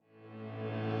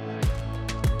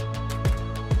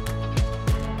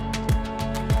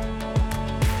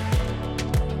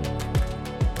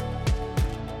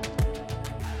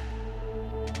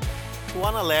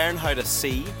want to learn how to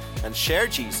see and share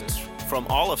Jesus from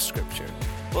all of Scripture?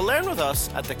 Well, learn with us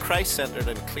at the Christ-Centered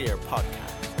and Clear podcast.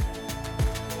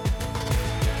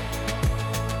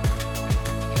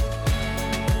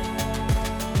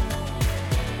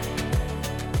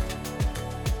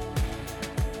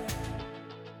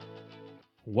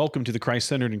 Welcome to the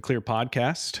Christ-Centered and Clear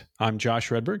podcast. I'm Josh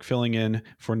Wredberg, filling in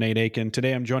for Nate Akin.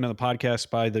 Today I'm joined on the podcast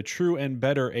by the true and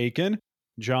better Akin,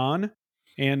 John,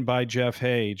 and by Jeff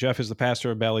Hay. Jeff is the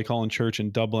pastor of Ballycullen Church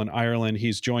in Dublin, Ireland.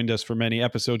 He's joined us for many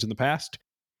episodes in the past,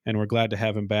 and we're glad to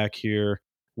have him back here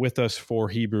with us for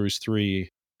Hebrews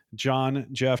 3. John,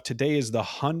 Jeff, today is the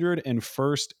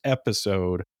 101st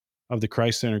episode of the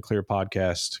Christ-Centered Clear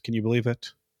podcast. Can you believe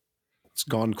it? It's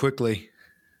gone quickly.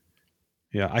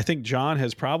 Yeah, I think John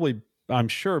has probably, I'm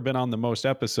sure, been on the most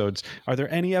episodes. Are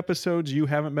there any episodes you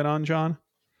haven't been on, John?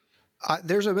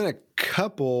 There's been a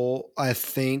couple, I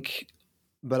think,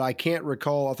 but I can't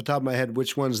recall off the top of my head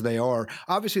which ones they are.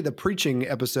 Obviously, the preaching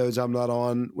episodes I'm not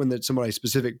on when there's somebody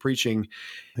specific preaching.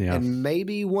 Yeah. And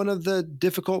maybe one of the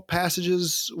difficult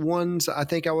passages ones, I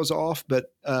think I was off,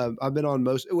 but I've been on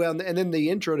most. Well, and then the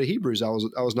intro to Hebrews, I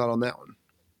was not on that one.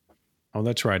 Oh,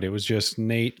 that's right. It was just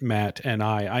Nate, Matt, and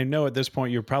I. I know at this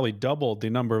point you've probably doubled the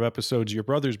number of episodes your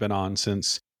brother's been on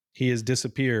since he has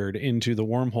disappeared into the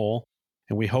wormhole,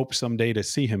 and we hope someday to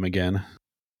see him again.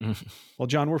 Well,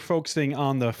 John, we're focusing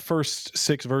on the first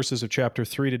 6 verses of chapter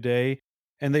 3 today,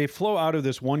 and they flow out of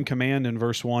this one command in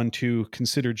verse 1 to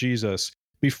consider Jesus.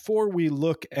 Before we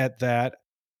look at that,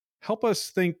 help us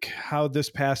think how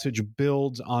this passage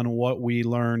builds on what we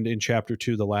learned in chapter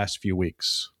 2 the last few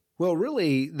weeks. Well,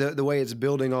 really, the way it's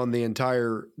building on the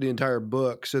entire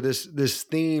book. So this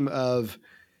theme of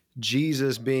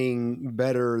Jesus being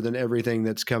better than everything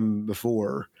that's come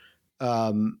before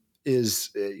is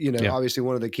obviously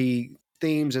one of the key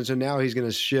themes. And so now he's going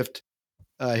to shift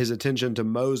his attention to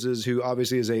Moses, who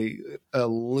obviously is a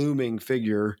looming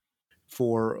figure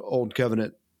for Old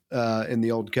Covenant in the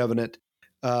Old Covenant,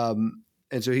 and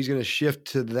so he's going to shift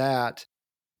to that.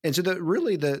 And so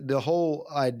the whole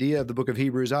idea of the book of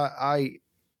Hebrews, I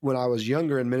when I was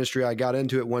younger in ministry, I got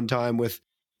into it one time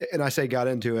I got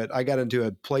into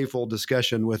a playful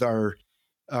discussion with our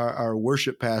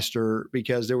worship pastor,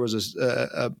 because there was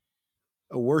a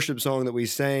worship song that we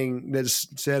sang that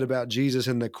said about Jesus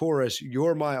in the chorus,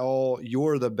 "You're my all,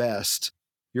 you're the best.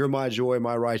 You're my joy,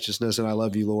 my righteousness, and I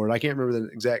love you, Lord." I can't remember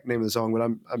the exact name of the song, but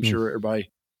I'm sure everybody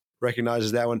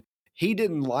recognizes that one. He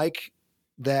didn't like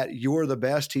that "you're the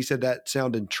best." He said that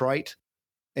sounded trite.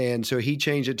 And so he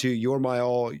changed it to "you're my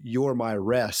all, you're my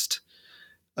rest."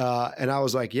 And I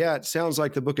was like, yeah, it sounds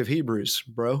like the book of Hebrews,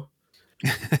 bro.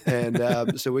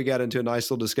 And so we got into a nice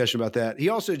little discussion about that. He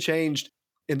also changed,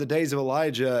 in the days of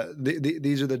Elijah,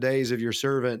 these are the days of your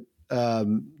servant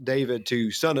David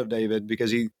to son of David, because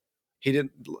he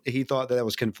thought that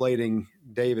was conflating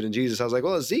David and Jesus. I was like,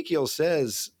 well, Ezekiel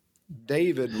says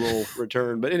David will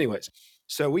return. But anyways,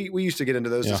 so we used to get into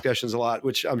those discussions a lot,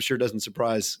 which I'm sure doesn't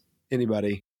surprise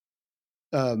anybody.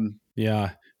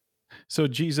 Yeah. So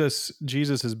Jesus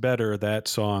is better. That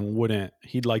song wouldn't.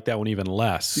 He'd like that one even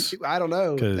less. I don't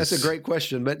know. That's a great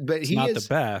question, but he not is the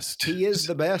best. He is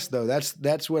the best, though.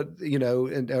 That's what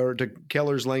or to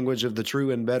Keller's language of the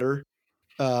true and better.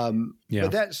 But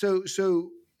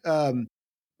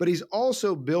but he's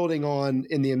also building on,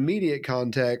 in the immediate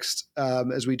context,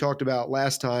 as we talked about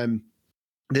last time,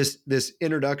 this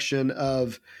introduction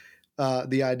of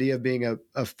the idea of being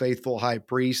a faithful high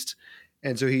priest.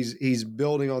 And so he's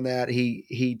building on that.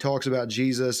 He talks about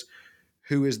Jesus,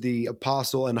 who is the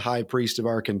apostle and high priest of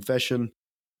our confession,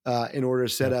 in order to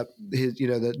set up his,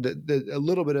 a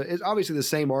little bit of, it's obviously the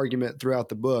same argument throughout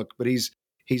the book, but he's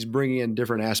bringing in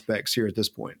different aspects here at this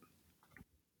point.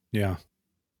 Yeah.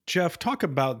 Jeff, talk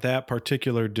about that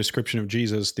particular description of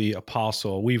Jesus, the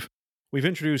apostle. We've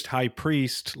introduced high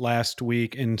priest last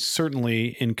week, and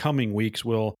certainly in coming weeks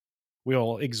we'll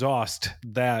exhaust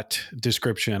that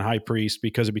description, high priest,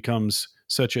 because it becomes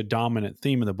such a dominant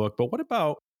theme in the book. But what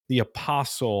about the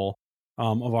apostle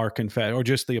of our confession, or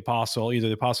just the apostle, either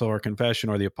the apostle of our confession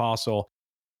or the apostle?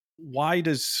 Why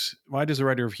does the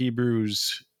writer of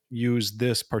Hebrews use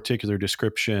this particular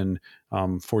description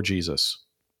for Jesus?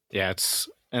 Yeah, it's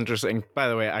interesting. By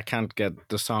the way, I can't get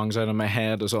the songs out of my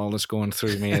head as all that's going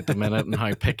through me at the minute, and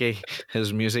how picky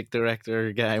his music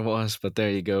director guy was. But there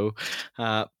you go.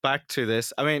 Back to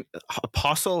this. I mean,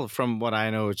 apostle, from what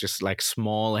I know, is just like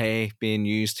small a being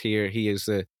used here. He is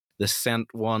the sent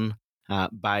one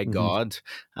by God.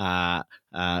 And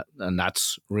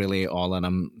that's really all that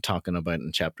I'm talking about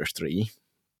in chapter 3.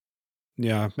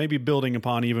 Yeah, maybe building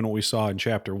upon even what we saw in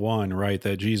chapter 1, right?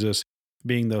 That Jesus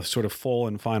being the sort of full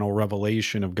and final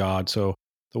revelation of God. So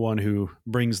the one who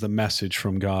brings the message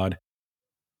from God.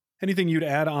 Anything you'd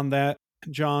add on that,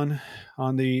 John,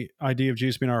 on the idea of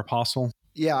Jesus being our apostle?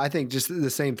 Yeah, I think just the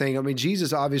same thing. I mean,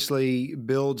 Jesus obviously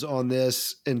builds on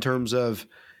this in terms of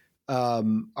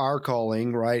our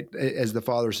calling, right? As the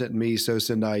Father sent me, so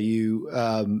send I you,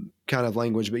 kind of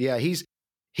language. But yeah, he's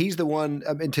the one.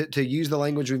 I mean, to use the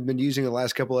language we've been using the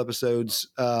last couple episodes,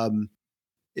 ahead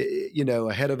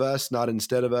of us, not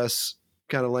instead of us,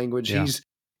 kind of language. Yeah.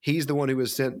 He's the one who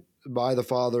was sent by the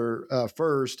Father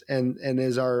first, and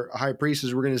as our high priest,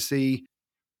 we're going to see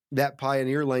that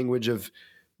pioneer language of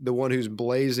the one who's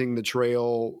blazing the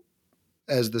trail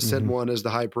as the sent one, as the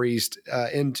high priest,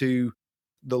 into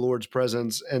the Lord's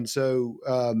presence. And so,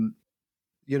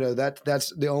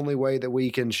 that's the only way that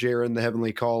we can share in the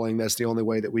heavenly calling. That's the only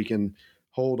way that we can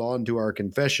hold on to our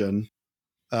confession.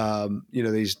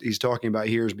 He's talking about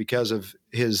here is because of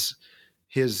his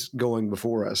going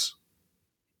before us.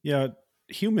 Yeah.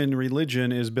 Human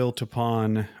religion is built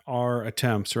upon our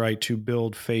attempts, right, to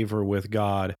build favor with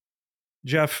God.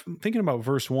 Jeff, thinking about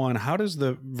verse 1, how does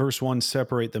the verse 1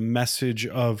 separate the message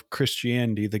of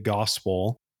Christianity, the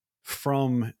gospel,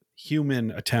 from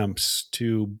human attempts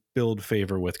to build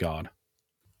favor with God?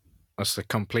 It's the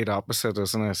complete opposite,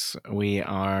 isn't it? We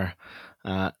are,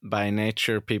 by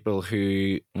nature, people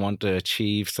who want to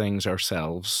achieve things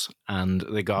ourselves, and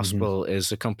the gospel is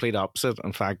the complete opposite.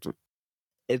 In fact,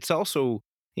 it's also,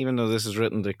 even though this is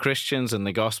written to Christians and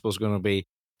the gospel is going to be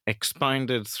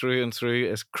expounded through and through,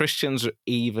 as Christians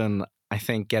even, I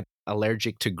think, get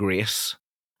allergic to grace.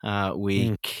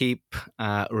 We keep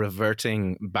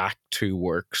reverting back to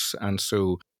works. And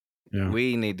so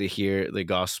we need to hear the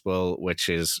gospel, which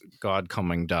is God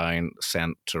coming down,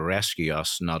 sent to rescue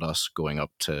us, not us going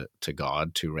up to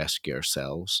God to rescue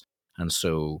ourselves. And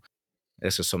so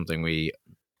this is something we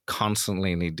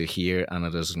constantly need to hear, and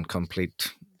it is in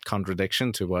complete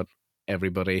contradiction to what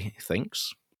everybody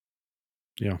thinks.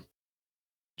 Yeah.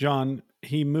 John,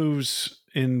 he moves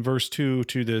in verse 2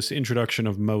 to this introduction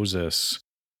of Moses.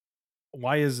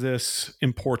 Why is this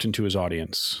important to his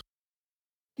audience?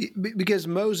 Because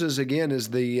Moses, again, is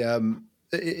the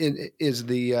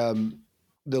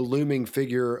looming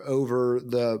figure over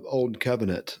the old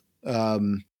covenant.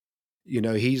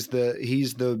 He's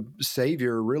the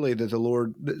savior, really, that the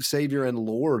Lord, savior and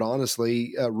Lord,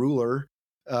 honestly, ruler,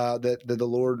 that the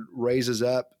Lord raises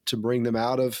up to bring them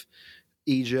out of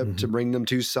Egypt, to bring them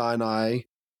to Sinai,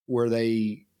 where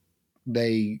they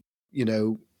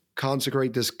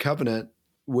consecrate this covenant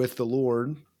with the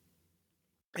Lord,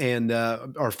 and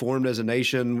are formed as a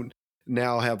nation,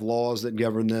 now have laws that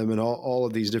govern them, and all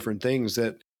of these different things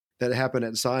that happen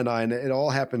at Sinai. And it all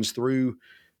happens through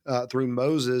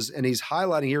Moses. And he's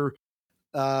highlighting here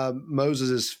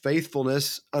Moses'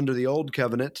 faithfulness under the old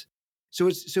covenant. So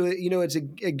it's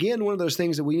again one of those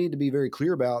things that we need to be very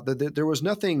clear about, that there was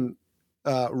nothing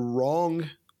wrong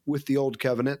with the old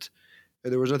covenant.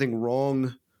 There was nothing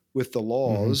wrong with the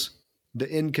laws. The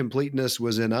incompleteness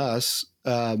was in us,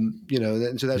 and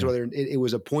so that's whether it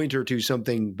was a pointer to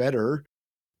something better,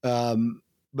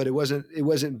 but it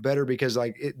wasn't better because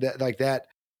that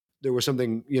there was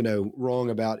something wrong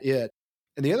about it.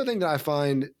 And the other thing that I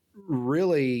find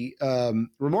really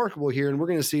remarkable here, and we're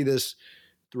going to see this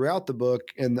throughout the book,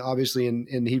 and obviously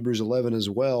in Hebrews 11 as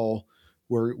well,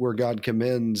 where God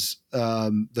commends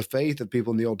the faith of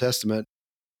people in the Old Testament.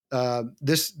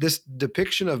 This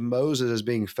depiction of Moses as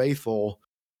being faithful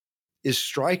is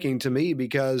striking to me,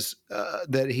 because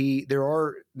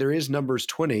there is Numbers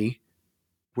 20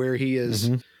 where he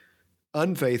is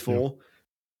unfaithful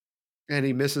and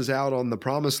he misses out on the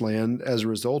promised land as a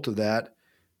result of that.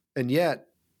 And yet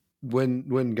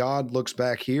when God looks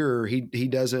back here, he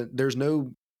doesn't, there's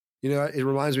no, it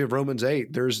reminds me of Romans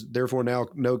 8. There's therefore now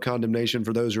no condemnation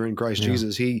for those who are in Christ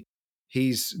Jesus.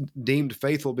 He's deemed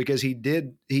faithful because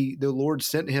the Lord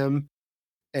sent him,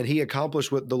 and he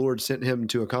accomplished what the Lord sent him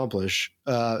to accomplish.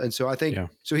 And so I think,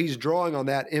 so he's drawing on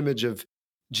that image of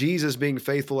Jesus being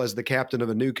faithful as the captain of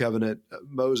a new covenant,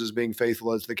 Moses being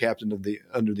faithful as the captain of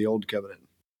under the old covenant.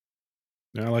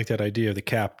 I like that idea of the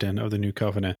captain of the new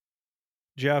covenant.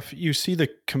 Jeff, you see the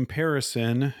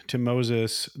comparison to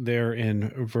Moses there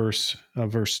in verse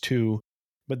 2,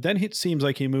 but then it seems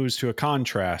like he moves to a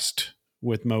contrast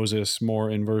with Moses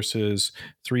more in verses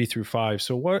 3 through 5.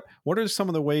 So what are some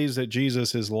of the ways that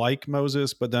Jesus is like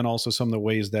Moses, but then also some of the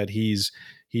ways that he's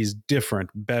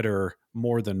different, better,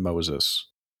 more than Moses?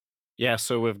 Yeah,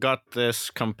 so we've got this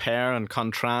compare and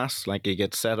contrast, like you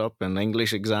get set up in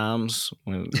English exams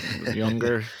when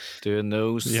younger, doing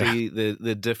those, see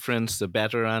the difference, the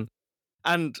better.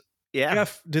 And Yeah.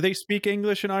 Jeff, do they speak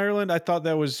English in Ireland? I thought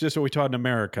that was just what we taught in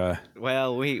America.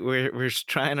 Well, we're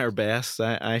trying our best.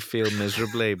 I feel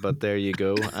miserably, but there you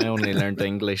go. I only learned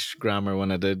English grammar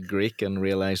when I did Greek and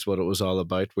realized what it was all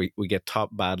about. We get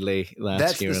taught badly.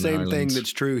 That's here the in same Ireland. thing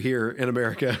that's true here in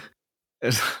America.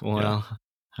 Well,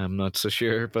 I'm not so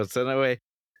sure, but anyway,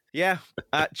 yeah,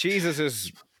 Jesus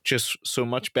is just so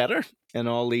much better in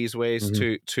all these ways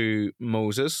to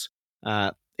Moses.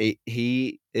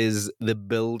 He is the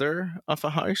builder of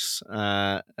a house.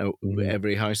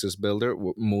 Every house is builder.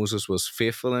 Moses was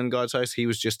faithful in God's house. He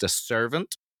was just a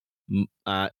servant.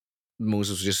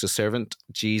 Moses was just a servant.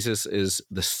 Jesus is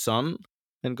the son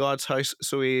in God's house,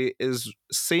 so he is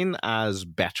seen as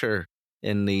better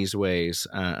in these ways,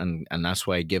 and that's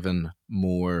why given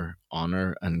more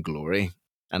honor and glory.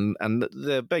 And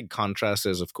the big contrast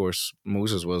is, of course,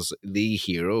 Moses was the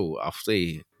hero of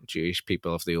the Jewish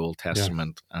people of the Old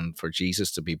Testament, and for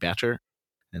Jesus to be better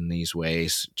in these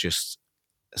ways, just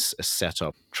set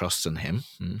up trust in him.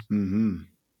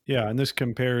 Yeah, and this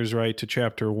compares right to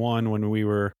chapter 1 when we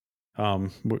were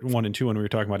 1 and 2 when we were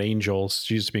talking about angels,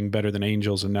 Jesus being better than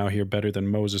angels, and now here better than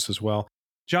Moses as well.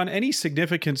 John, any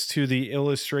significance to the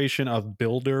illustration of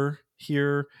builder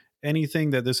here? Anything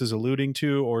that this is alluding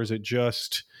to, or is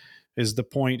the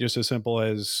point just as simple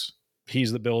as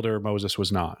he's the builder, Moses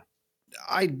was not?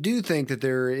 I do think that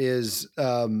there is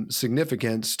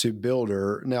significance to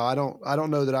builder. Now, I don't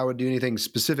know that I would do anything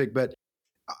specific, but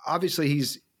obviously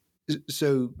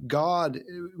so God,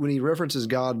 when he references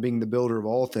God being the builder of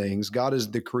all things, God is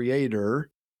the creator,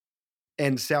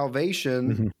 and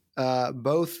salvation,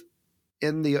 both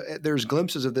there's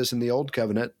glimpses of this in the Old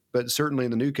Covenant, but certainly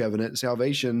in the New Covenant,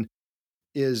 salvation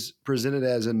is presented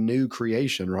as a new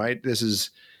creation, right? This is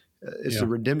the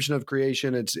redemption of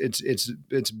creation.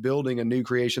 It's building a new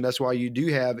creation. That's why you do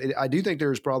have. I do think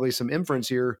there's probably some inference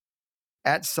here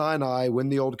at Sinai when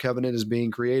the Old Covenant is being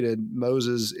created.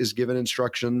 Moses is given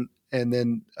instruction, and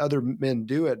then other men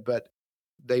do it, but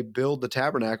they build the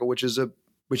tabernacle, which is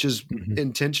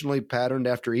intentionally patterned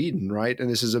after Eden, right? And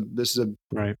this is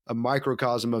a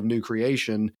microcosm of new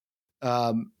creation.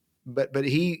 But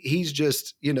he's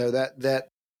just, that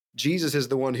Jesus is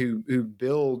the one who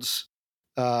builds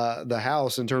the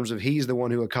house in terms of he's the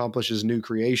one who accomplishes new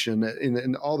creation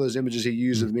in all those images he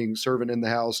used of being servant in the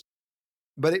house.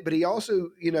 But he also,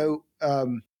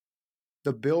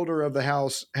 the builder of the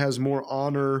house has more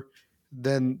honor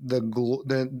than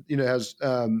has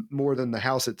more than the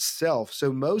house itself.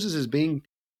 So Moses is being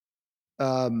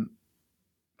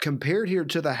compared here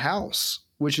to the house,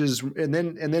 which is, and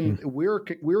then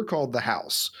we're called the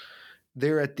house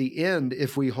there at the end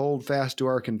if we hold fast to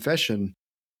our confession.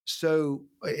 So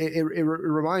it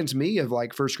reminds me of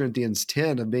like 1 Corinthians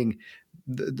 10 of being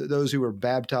those who were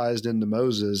baptized into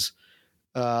Moses,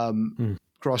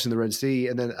 crossing the Red Sea,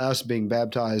 and then us being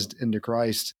baptized into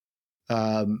Christ.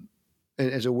 And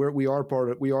so we are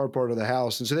part of the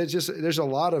house. And so there's a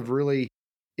lot of really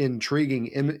intriguing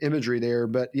imagery there.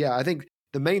 But yeah, I think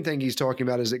the main thing he's talking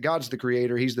about is that God's the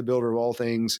creator. He's the builder of all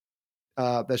things.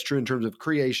 That's true in terms of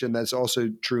creation. That's also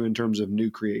true in terms of new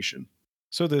creation.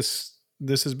 So this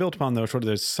is built upon the sort of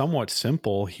this somewhat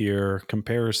simple here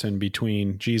comparison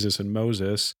between Jesus and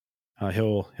Moses.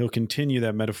 He'll continue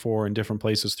that metaphor in different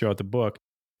places throughout the book,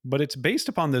 but it's based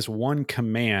upon this one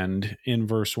command in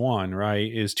verse 1,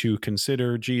 right? Is to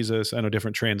consider Jesus. I know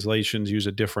different translations use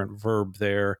a different verb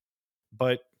there,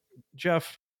 but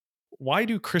Jeff, why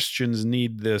do Christians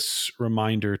need this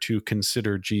reminder to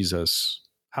consider Jesus?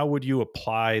 How would you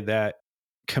apply that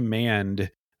command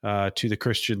to the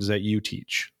Christians that you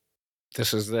teach?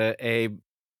 This is the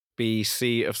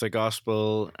ABC of the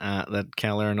gospel that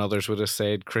Keller and others would have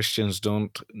said. Christians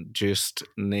don't just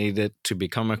need it to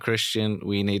become a Christian.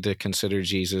 We need to consider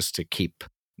Jesus to keep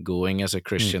going as a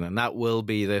Christian. And that will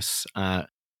be this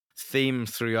theme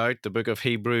throughout the book of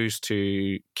Hebrews,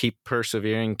 to keep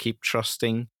persevering, keep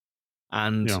trusting.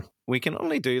 And we can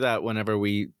only do that whenever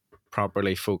we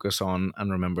properly focus on and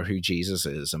remember who Jesus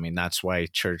is. I mean, that's why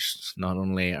church, not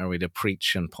only are we to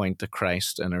preach and point to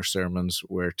Christ in our sermons,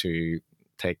 we're to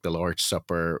take the Lord's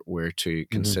Supper, we're to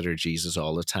consider Jesus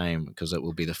all the time, because it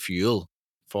will be the fuel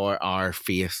for our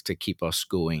faith to keep us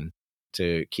going,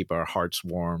 to keep our hearts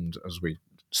warmed as we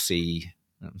see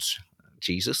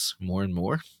Jesus more and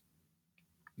more.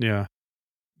 Yeah.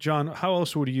 John, how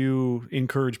else would you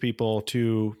encourage people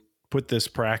to put this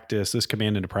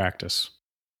command into practice?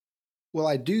 Well,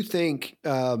 I do think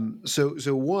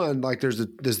so. One, like there's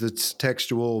this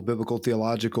textual, biblical,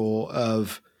 theological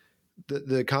of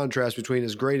the contrast between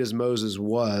as great as Moses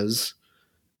was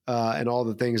and all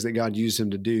the things that God used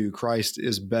him to do, Christ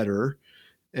is better,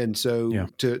 and so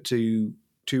to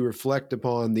to reflect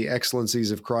upon the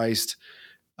excellencies of Christ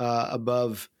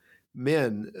above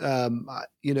men.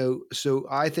 So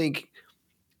I think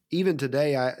even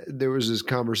today, there was this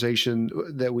conversation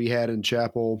that we had in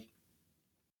chapel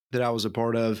that I was a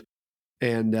part of,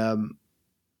 and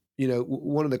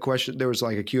one of the questions, there was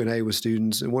like a Q&A with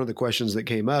students, and one of the questions that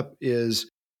came up is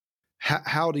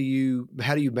how do you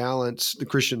balance the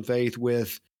Christian faith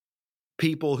with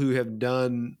people who have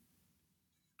done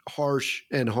harsh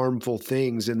and harmful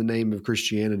things in the name of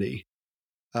Christianity?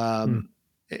 How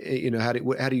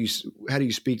do you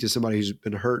speak to somebody who's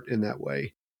been hurt in that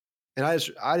way? And I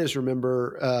just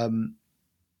remember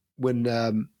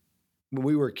when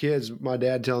we were kids, my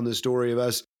dad telling the story of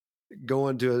us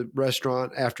going to a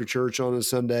restaurant after church on a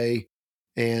Sunday,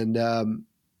 and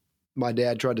my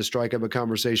dad tried to strike up a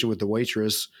conversation with the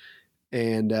waitress,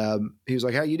 and he was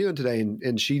like, "How you doing today?"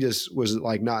 And she just was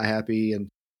like not happy and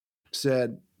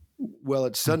said, "Well,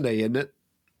 it's Sunday, isn't it?"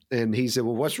 And he said,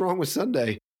 "Well, what's wrong with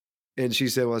Sunday?" And she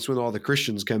said, "Well, it's when all the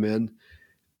Christians come in."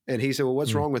 And he said, "Well,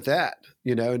 what's wrong with that?"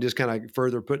 And just kind of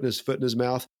further putting his foot in his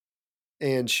mouth.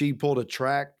 And she pulled a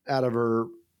tract out of her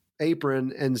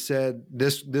apron and said,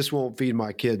 this won't feed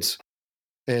my kids,"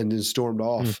 and then stormed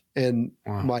off. And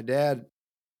my dad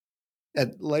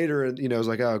later, was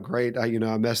like, "Oh, great. I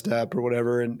messed up," or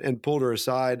whatever, and pulled her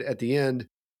aside at the end,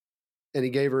 and he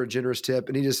gave her a generous tip.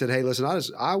 And he just said, "Hey, listen,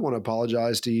 I want to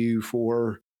apologize to you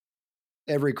for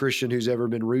every Christian who's ever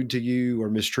been rude to you or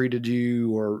mistreated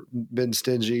you or been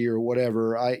stingy or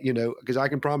whatever. Because I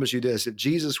can promise you this, if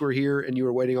Jesus were here and you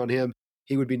were waiting on him,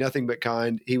 he would be nothing but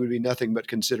kind. He would be nothing but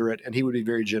considerate, and he would be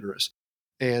very generous."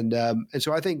 And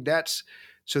so I think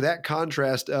that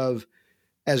contrast of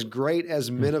as great as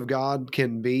men of God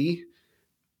can be,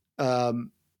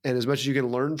 and as much as you can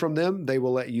learn from them, they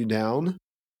will let you down.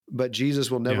 But Jesus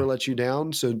will never let you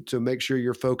down. So to make sure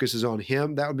your focus is on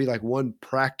him, that would be like one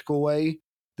practical way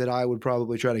that I would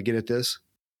probably try to get at this.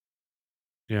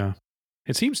 Yeah.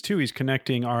 It seems too, he's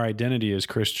connecting our identity as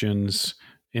Christians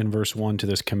in verse 1 to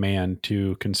this command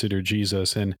to consider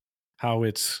Jesus, and how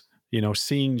it's,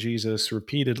 seeing Jesus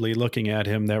repeatedly, looking at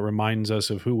him, that reminds us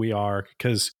of who we are,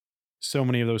 because so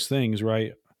many of those things,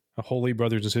 right? Holy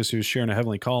brothers and sisters sharing a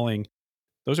heavenly calling,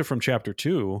 those are from chapter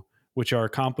 2, which are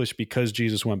accomplished because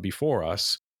Jesus went before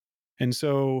us. And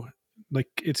so,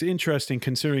 it's interesting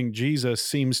considering Jesus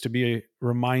seems to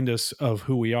remind us of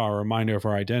who we are, a reminder of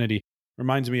our identity.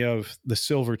 Reminds me of The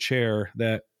Silver Chair,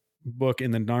 that book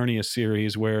in the Narnia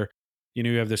series where,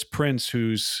 you have this prince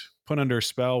who's put under a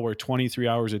spell where 23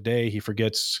 hours a day he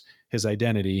forgets his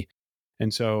identity.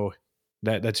 And so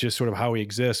that's just sort of how he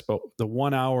exists. But the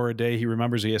 1 hour a day he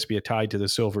remembers he has to be tied to the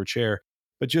silver chair.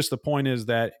 But just the point is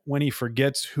that when he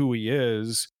forgets who he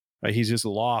is, he's just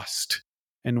lost.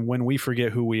 And when we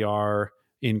forget who we are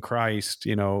in Christ,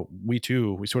 we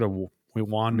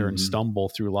wander and stumble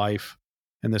through life.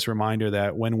 And this reminder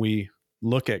that when we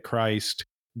look at Christ,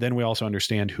 then we also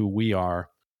understand who we are.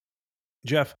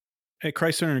 Jeff, at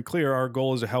Christ Centered and Clear, our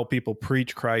goal is to help people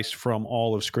preach Christ from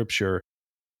all of Scripture.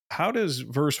 How does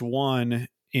verse 1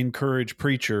 encourage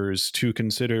preachers to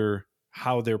consider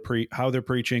how they're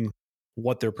preaching,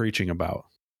 what they're preaching about?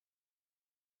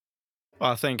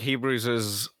 Well, I think Hebrews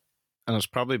is, and it's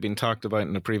probably been talked about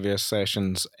in the previous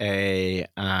sessions, a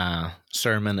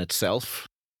sermon itself.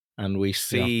 And we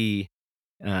see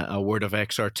a word of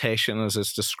exhortation as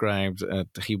it's described at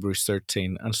Hebrews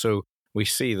 13. And so we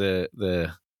see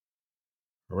the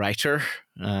writer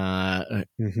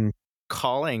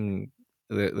calling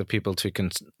the people to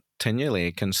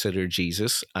continually consider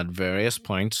Jesus at various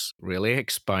points, really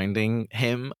expounding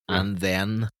him, and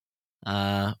then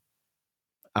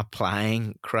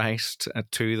applying Christ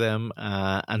to them.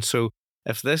 And so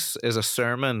if this is a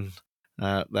sermon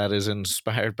that is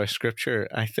inspired by Scripture,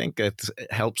 I think it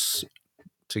helps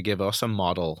to give us a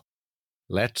model.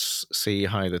 Let's see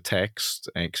how the text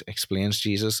explains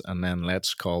Jesus, and then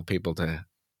let's call people to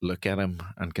look at him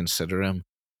and consider him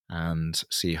and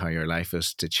see how your life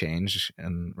is to change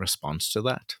in response to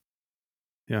that.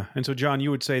 Yeah. And so, John,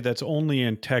 you would say that's only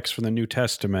in text from the New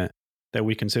Testament that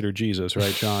we consider Jesus,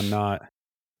 right, John?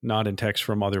 Not in text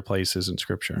from other places in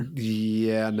Scripture.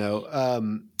 Yeah,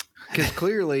 no. Because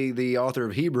clearly the author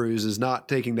of Hebrews is not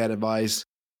taking that advice,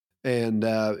 and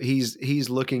he's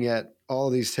looking at all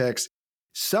these texts.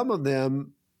 Some of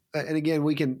them, and again,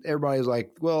 everybody's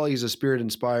like, well, he's a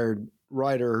Spirit-inspired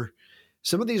writer.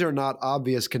 Some of these are not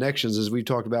obvious connections, as we've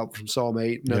talked about from Psalm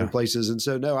 8 and other places. And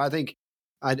so, no, I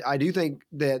do think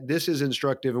that this is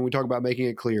instructive, and we talk about making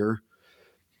it clear.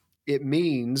 It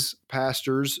means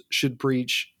pastors should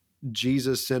preach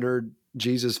Jesus-centered,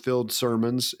 Jesus-filled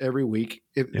sermons every week.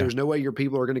 There's no way your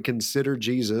people are going to consider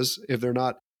Jesus if they're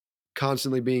not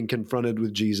constantly being confronted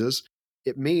with Jesus.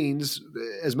 It means,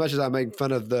 as much as I made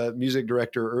fun of the music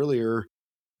director earlier,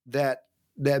 that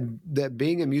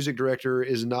being a music director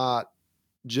is not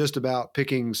just about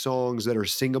picking songs that are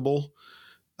singable.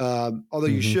 Although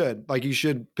you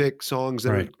should pick songs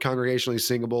that are congregationally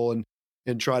singable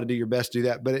and try to do your best to do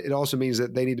that. But it also means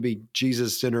that they need to be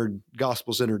Jesus-centered,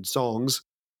 gospel-centered songs.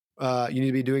 You need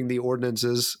to be doing the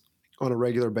ordinances on a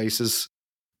regular basis,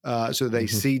 so they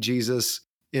see Jesus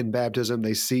in baptism.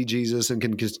 They see Jesus and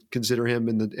can consider him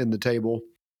in the table.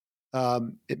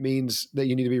 It means that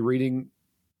you need to be reading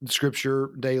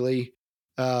Scripture daily.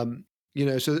 So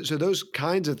those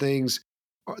kinds of things.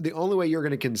 The only way you're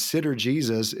going to consider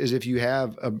Jesus is if you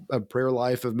have a prayer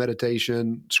life of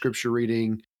meditation, Scripture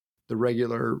reading, the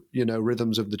regular,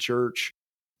 rhythms of the church.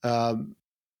 And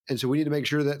so we need to make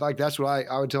sure that, that's what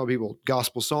I would tell people: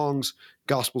 gospel songs,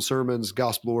 gospel sermons,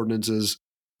 gospel ordinances.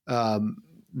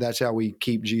 That's how we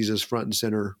keep Jesus front and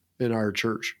center in our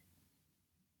church.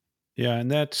 Yeah,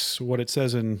 and that's what it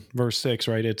says in verse 6,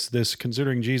 right? It's this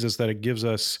considering Jesus that it gives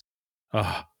us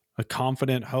a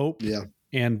confident hope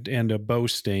and a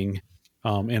boasting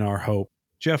in our hope.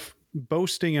 Jeff,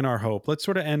 boasting in our hope. Let's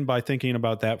sort of end by thinking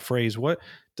about that phrase. What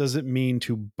does it mean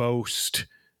to boast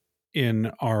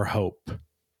in our hope?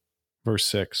 Verse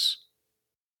 6.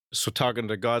 So talking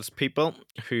to God's people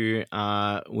who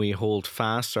we hold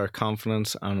fast our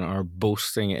confidence and our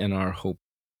boasting in our hope.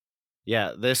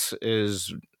 Yeah, this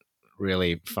is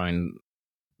really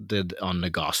founded on the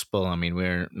gospel. I mean,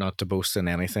 we're not to boast in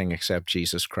anything except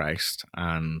Jesus Christ,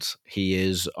 and he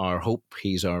is our hope.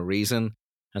 He's our reason.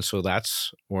 And so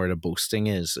that's where the boasting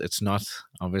is. It's not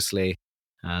obviously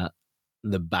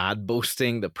the bad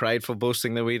boasting, the prideful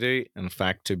boasting that we do. In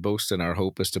fact, to boast in our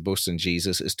hope is to boast in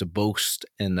Jesus, is to boast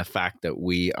in the fact that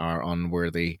we are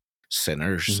unworthy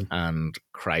sinners and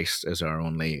Christ is our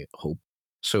only hope.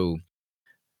 So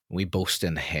we boast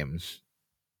in him.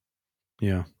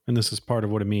 Yeah, and this is part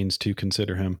of what it means to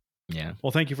consider him. Yeah.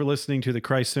 Well, thank you for listening to the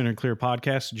Christ-Centered Clear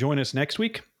podcast. Join us next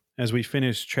week as we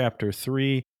finish chapter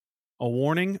 3, a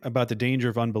warning about the danger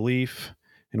of unbelief,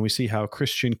 and we see how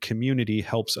Christian community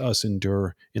helps us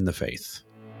endure in the faith.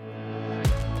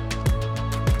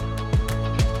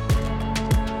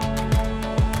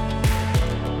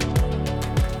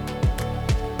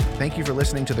 Thank you for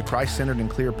listening to the Christ-Centered and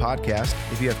Clear podcast.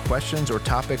 If you have questions or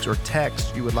topics or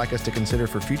texts you would like us to consider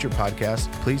for future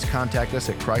podcasts, please contact us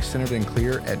at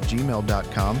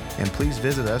christcenteredandclear@gmail.com, and please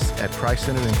visit us at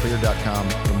christcenteredandclear.com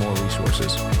for more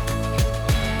resources.